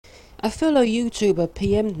A fellow YouTuber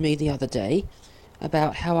PM'd me the other day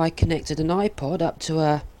about how I connected an iPod up to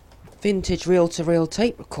a vintage reel-to-reel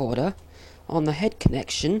tape recorder on the head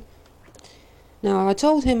connection. Now, I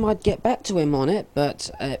told him I'd get back to him on it, but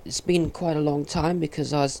it's been quite a long time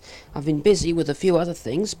because I've been busy with a few other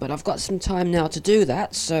things, but I've got some time now to do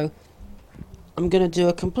that, so I'm going to do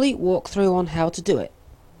a complete walkthrough on how to do it.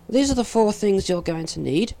 These are the 4 things you're going to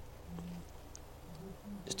need.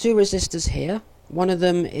 There's 2 resistors here. One of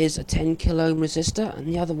them is a 10 kilo ohm resistor and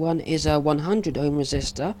the other one is a 100 ohm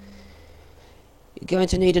resistor. You're going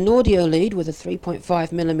to need an audio lead with a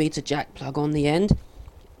 3.5mm jack plug on the end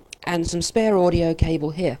and some spare audio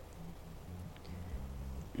cable here.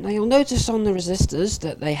 Now you'll notice on the resistors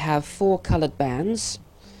that they have 4 coloured bands.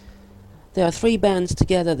 There are 3 bands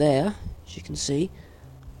together there, as you can see,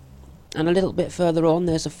 and a little bit further on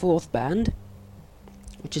there's a 4th band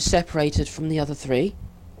which is separated from the other 3.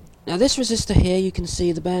 Now this resistor here, you can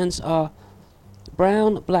see the bands are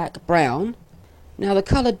brown, black, brown. Now the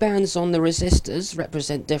coloured bands on the resistors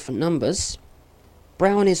represent different numbers.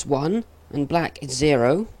 Brown is 1 and black is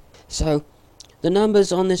 0. So the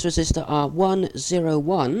numbers on this resistor are 1, 0,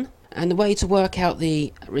 1. And the way to work out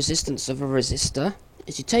the resistance of a resistor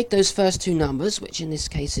is you take those first 2 numbers, which in this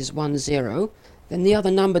case is 1, 0. Then the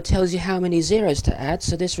other number tells you how many zeros to add.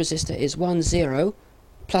 So this resistor is 1, 0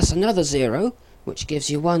 plus another 0, which gives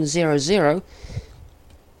you 1, 0, 0.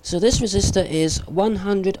 So this resistor is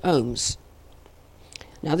 100 ohms.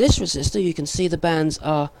 Now this resistor, you can see the bands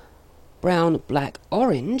are brown, black,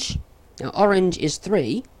 orange. Now orange is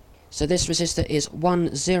 3, so this resistor is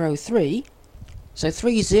 103. So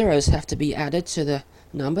 3 zeros have to be added to the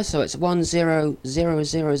number, so it's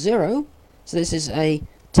 10000. So this is a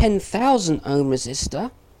 10,000 ohm resistor,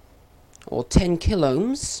 or 10 kilo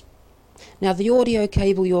ohms. Now the audio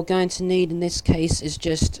cable you're going to need in this case is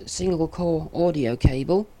just single core audio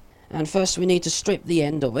cable, and first we need to strip the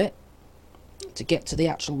end of it to get to the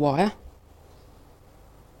actual wire.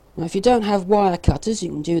 Now if you don't have wire cutters, you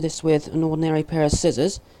can do this with an ordinary pair of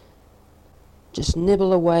scissors. Just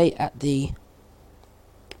nibble away at the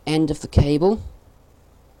end of the cable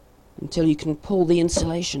until you can pull the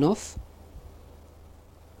insulation off.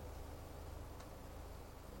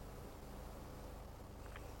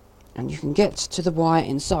 And you can get to the wire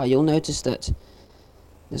inside. You'll notice that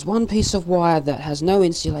there's one piece of wire that has no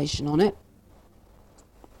insulation on it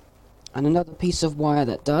and another piece of wire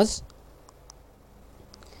that does.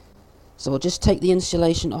 So we'll just take the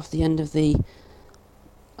insulation off the end of the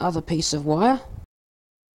other piece of wire,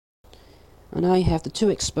 and now you have the 2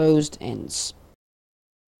 exposed ends.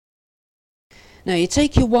 Now you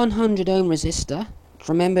take your 100 ohm resistor, which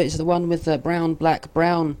remember is the one with the brown, black,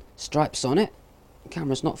 brown stripes on it. The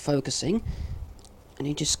camera's not focusing, and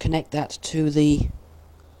you just connect that to the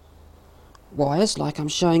wires like I'm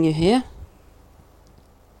showing you here.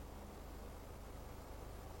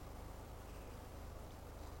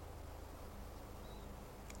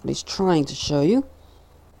 At least trying to show you,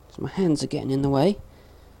 because my hands are getting in the way.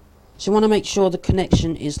 So you want to make sure the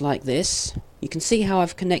connection is like this. You can see how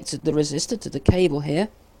I've connected the resistor to the cable here.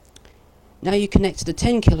 Now you connect to the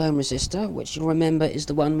 10 kilo ohm resistor, which you'll remember is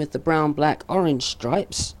the one with the brown, black, orange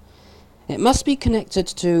stripes. It must be connected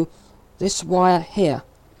to this wire here.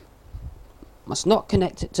 Must not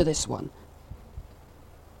connect it to this one.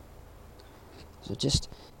 So just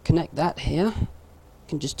connect that here. You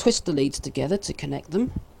can just twist the leads together to connect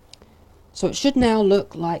them. So it should now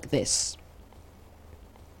look like this.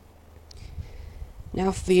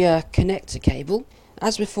 Now for your connector cable,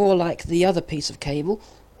 as before, like the other piece of cable,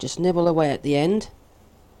 just nibble away at the end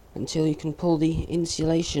until you can pull the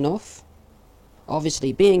insulation off.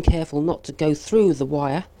 Obviously being careful not to go through the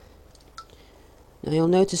wire. Now you'll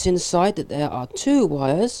notice inside that there are 2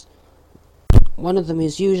 wires. One of them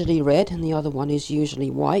is usually red and the other one is usually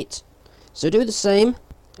white. So do the same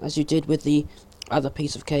as you did with the other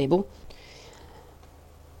piece of cable.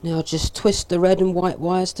 Now just twist the red and white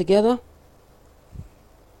wires together.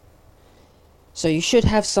 So you should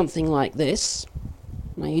have something like this.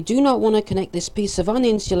 Now you do not want to connect this piece of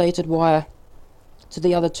uninsulated wire to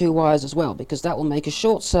the other 2 wires as well, because that will make a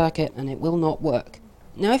short circuit and it will not work.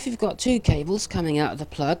 Now if you've got 2 cables coming out of the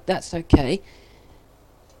plug, that's okay.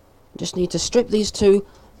 You just need to strip these 2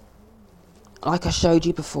 like I showed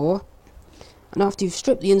you before. And after you've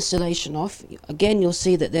stripped the insulation off, again you'll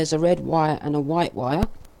see that there's a red wire and a white wire.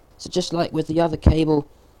 So just like with the other cable,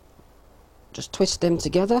 just twist them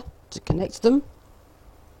together to connect them.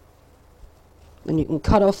 Then you can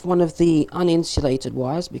cut off one of the uninsulated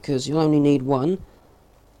wires because you'll only need one.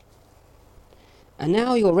 And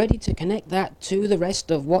now you're ready to connect that to the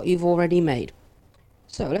rest of what you've already made.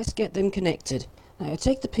 So let's get them connected. Now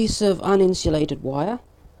take the piece of uninsulated wire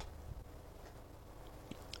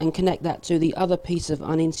and connect that to the other piece of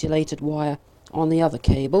uninsulated wire on the other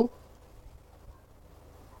cable.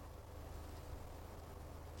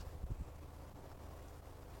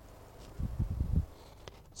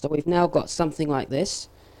 So we've now got something like this.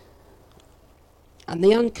 And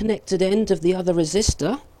the unconnected end of the other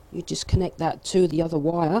resistor, you just connect that to the other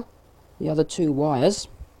wire, the other two wires.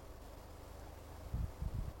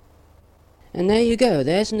 And there you go,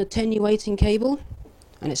 there's an attenuating cable,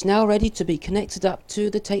 and it's now ready to be connected up to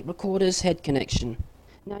the tape recorder's head connection.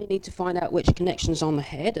 Now you need to find out which connections on the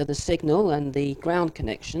head are the signal and the ground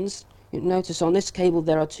connections. You'll notice on this cable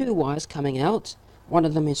there are two wires coming out. One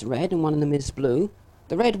of them is red and one of them is blue.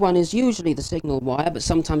 The red one is usually the signal wire, but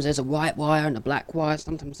sometimes there's a white wire and a black wire,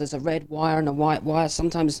 sometimes there's a red wire and a white wire,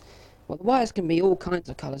 sometimes, well, the wires can be all kinds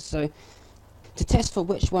of colours. So to test for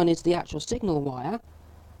which one is the actual signal wire,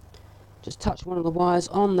 just touch one of the wires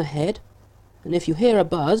on the head, and if you hear a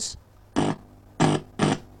buzz,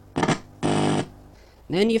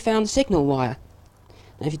 then you found the signal wire.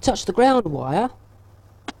 Now if you touch the ground wire,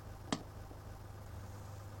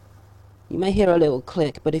 you may hear a little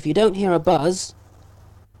click, but if you don't hear a buzz,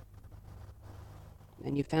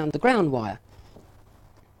 then you found the ground wire.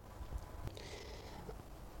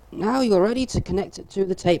 Now you're ready to connect it to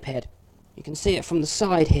the tape head. You can see it from the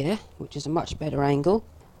side here, which is a much better angle.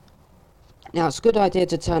 Now it's a good idea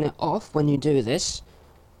to turn it off when you do this.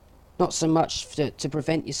 Not so much to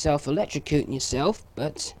prevent yourself electrocuting yourself,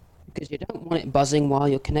 but because you don't want it buzzing while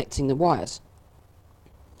you're connecting the wires.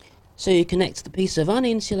 So you connect the piece of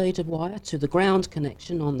uninsulated wire to the ground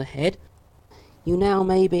connection on the head. You now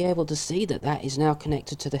may be able to see that that is now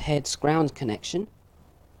connected to the head's ground connection.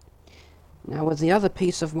 Now with the other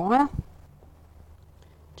piece of wire,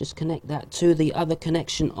 just connect that to the other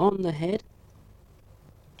connection on the head,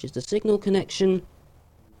 which is the signal connection,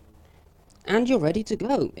 and you're ready to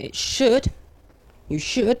go. You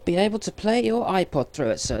should be able to play your iPod through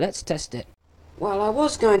it, so let's test it. Well, I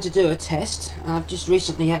was going to do a test. I've just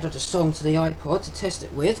recently added a song to the iPod to test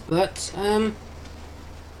it with, but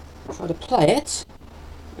try to play it,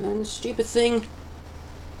 and the stupid thing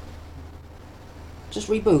just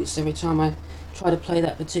reboots every time I try to play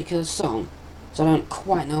that particular song. So I don't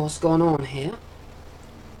quite know what's going on here.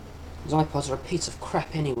 These iPods are a piece of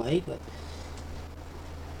crap anyway, but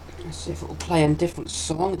let's see if it will play a different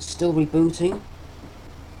song. It's still rebooting.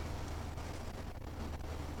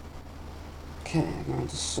 Okay, I'm going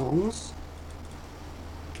to songs.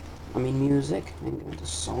 I mean music. I'm going to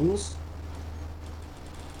songs.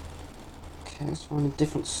 Okay, let's find a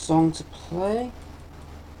different song to play.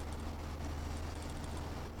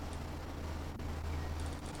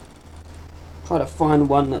 Try to find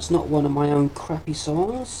one that's not one of my own crappy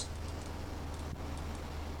songs.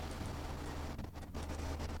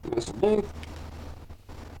 This will do.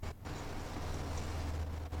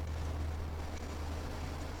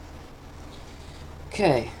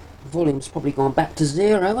 Okay, volume's probably gone back to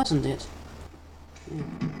 0, hasn't it? Yeah.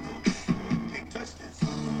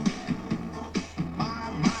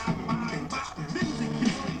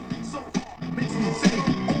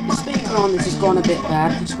 The speaker on this has gone a bit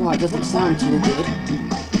bad, that's why it doesn't sound too good.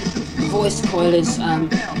 The voice coil is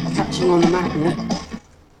catching on the magnet.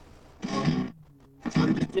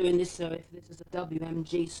 I'm just doing this so if this is a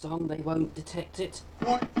WMG song, they won't detect it.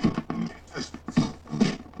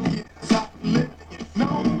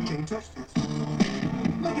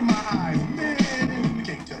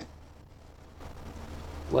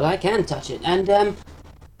 Well, I can touch it, and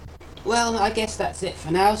well, I guess that's it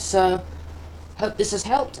for now, so hope this has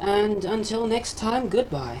helped, and until next time,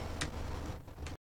 goodbye.